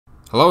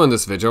Hello, in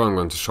this video I'm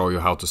going to show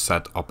you how to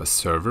set up a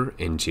server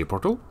in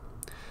gPortal.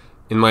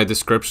 In my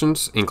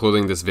descriptions,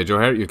 including this video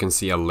here, you can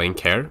see a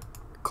link here.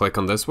 Click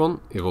on this one,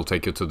 it will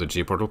take you to the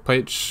gPortal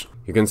page.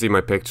 You can see my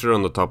picture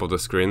on the top of the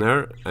screen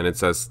here, and it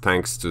says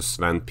thanks to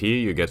Sven P,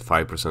 you get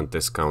 5%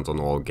 discount on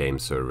all game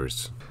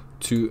servers.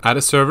 To add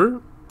a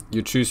server,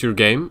 you choose your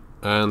game,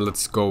 and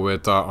let's go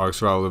with ARK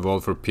Survival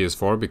Evolved for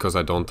PS4 because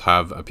I don't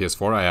have a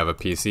PS4, I have a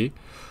PC.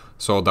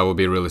 So that would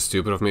be really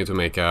stupid of me to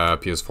make a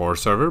PS4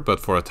 server, but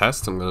for a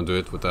test I'm gonna do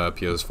it with a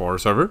PS4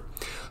 server.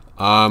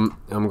 I'm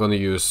gonna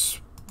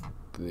use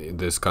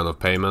this kind of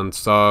payment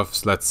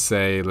stuff. Let's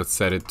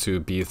set it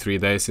to be 3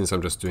 days since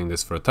I'm just doing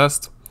this for a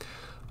test.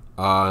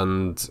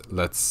 And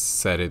let's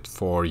set it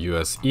for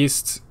US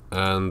East,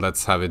 and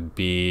let's have it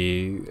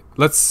be...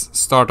 Let's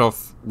start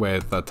off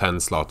with a 10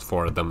 slot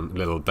for a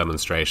little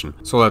demonstration.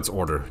 So let's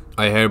order.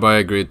 I hereby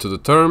agree to the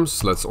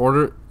terms, let's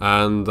order,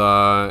 and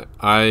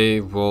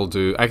I will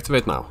do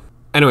activate now.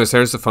 Anyways,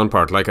 here's the fun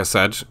part. Like I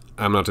said,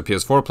 I'm not a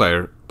PS4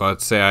 player,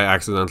 but say I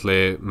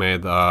accidentally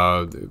made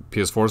a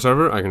PS4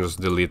 server, I can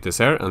just delete this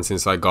here, and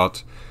since I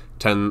got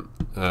 10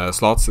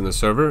 slots in the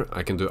server,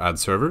 I can do add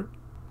server.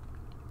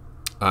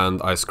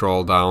 And I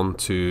scroll down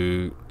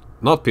to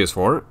not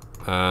PS4,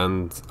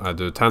 and I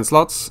do 10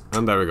 slots,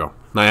 and there we go.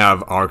 Now I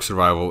have ARK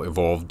Survival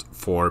Evolved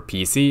for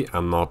PC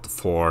and not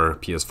for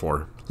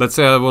PS4. Let's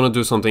say I want to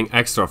do something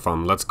extra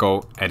fun. Let's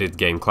go edit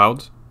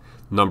Gamecloud.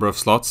 Number of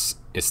slots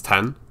is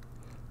 10.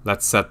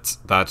 Let's set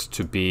that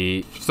to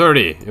be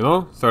 30, you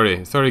know,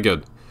 30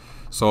 good.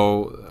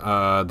 So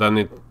then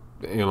it,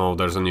 you know,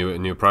 there's a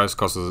new price,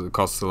 costs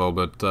a little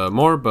bit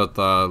more, but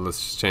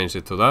let's change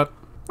it to that.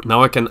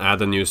 Now I can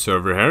add a new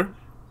server here.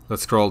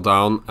 Let's scroll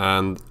down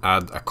and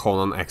add a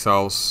Conan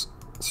Exiles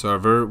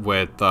server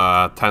with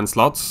 10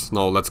 slots.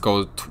 No, let's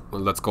go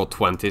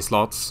 20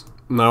 slots.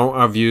 Now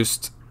I've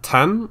used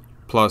 10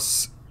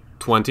 plus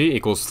 20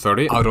 equals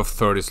 30 out of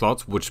 30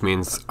 slots, which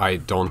means I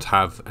don't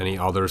have any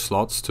other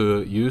slots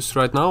to use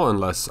right now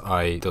unless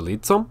I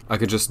delete some. I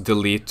could just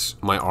delete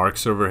my ARK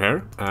server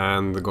here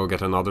and go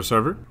get another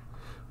server.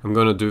 I'm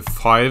gonna do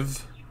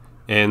 5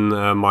 in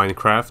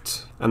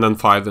Minecraft and then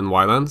 5 in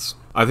Wildlands.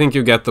 I think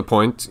you get the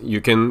point.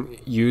 You can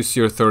use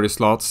your 30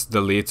 slots,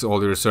 delete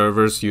all your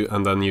servers,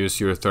 and then use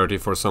your 30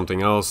 for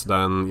something else.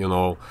 Then, you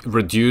know,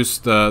 reduce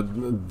the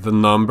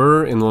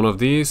number in one of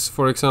these,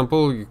 for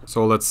example.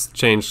 So let's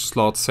change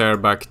slots here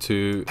back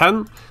to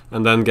 10,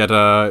 and then get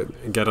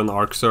an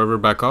ARK server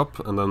back up,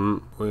 and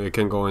then we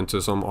can go into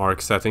some ARK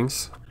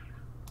settings.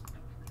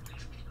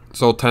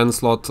 So 10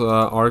 slot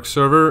ARK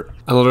server.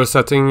 Another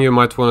setting you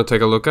might want to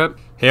take a look at.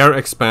 Here,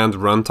 expand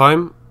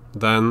runtime.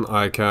 Then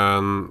I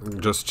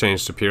can just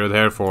change the period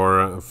here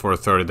for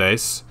 30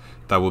 days.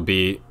 That would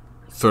be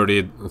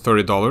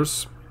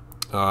 $30.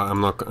 I'm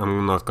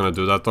not gonna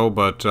do that though,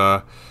 but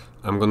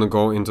I'm gonna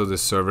go into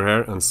this server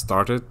here and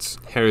start it.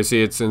 Here you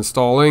see it's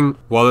installing.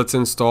 While it's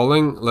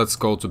installing, let's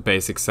go to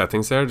basic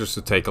settings here just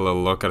to take a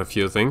little look at a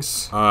few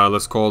things.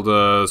 Let's call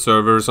the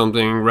server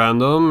something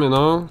random, you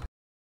know.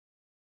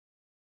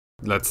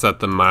 Let's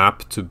set the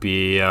map to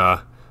be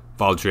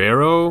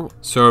Valdrero.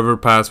 Server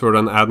password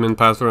and admin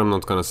password, I'm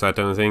not gonna set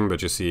anything,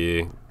 but you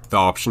see the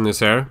option is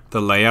here.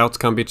 The layout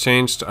can be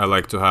changed. I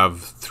like to have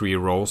 3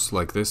 rows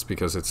like this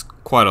because it's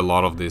quite a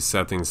lot of these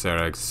settings here,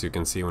 as you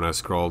can see when I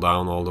scroll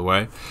down all the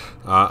way.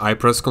 I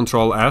press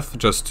Ctrl F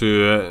just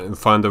to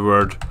find the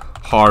word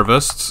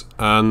harvest,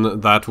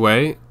 and that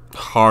way,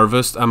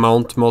 harvest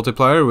amount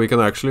multiplier, we can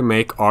actually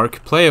make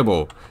ARK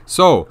playable.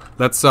 So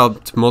let's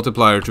set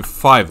multiplier to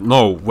 5.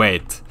 No,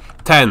 wait.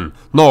 10,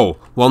 no,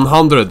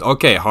 100,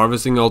 okay,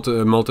 harvesting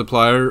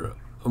multiplier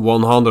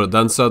 100,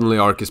 then suddenly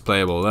ARK is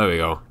playable, there we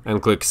go.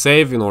 And click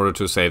save in order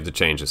to save the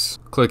changes.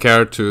 Click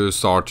here to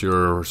start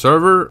your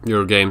server,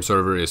 your game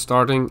server is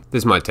starting.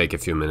 This might take a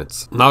few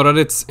minutes. Now that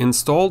it's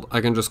installed,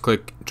 I can just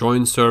click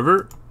join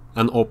server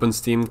and open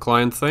Steam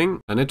client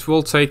thing, and it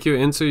will take you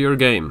into your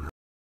game.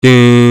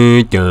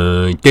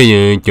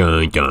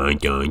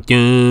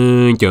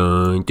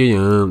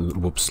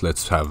 Whoops,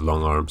 let's have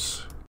long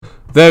arms.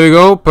 There we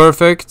go,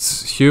 perfect.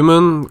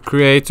 Human,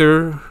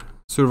 creator,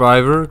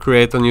 survivor,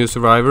 create a new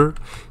survivor.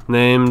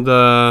 Named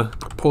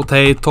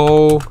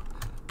Potato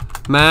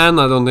Man.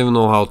 I don't even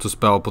know how to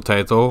spell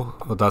potato,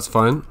 but that's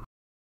fine.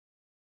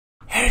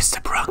 Here's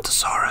the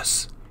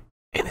Brontosaurus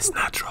in its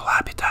natural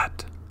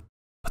habitat.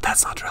 But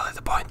that's not really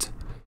the point,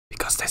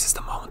 because this is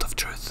the moment of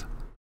truth.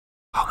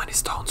 How many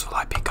stones will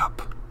I pick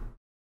up?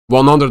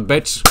 100,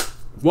 bitch.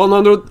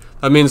 100.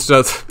 That means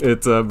that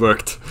it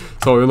worked.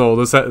 So, you know,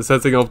 the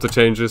setting up the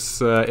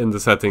changes in the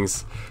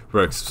settings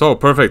works. So,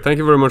 perfect. Thank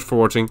you very much for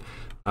watching.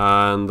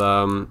 And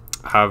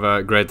have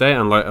a great day.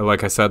 And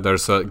like I said,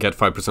 there's a get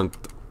 5%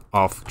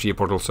 off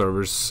gPortal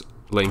servers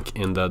link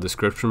in the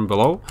description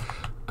below.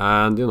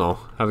 And, you know,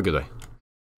 have a good day.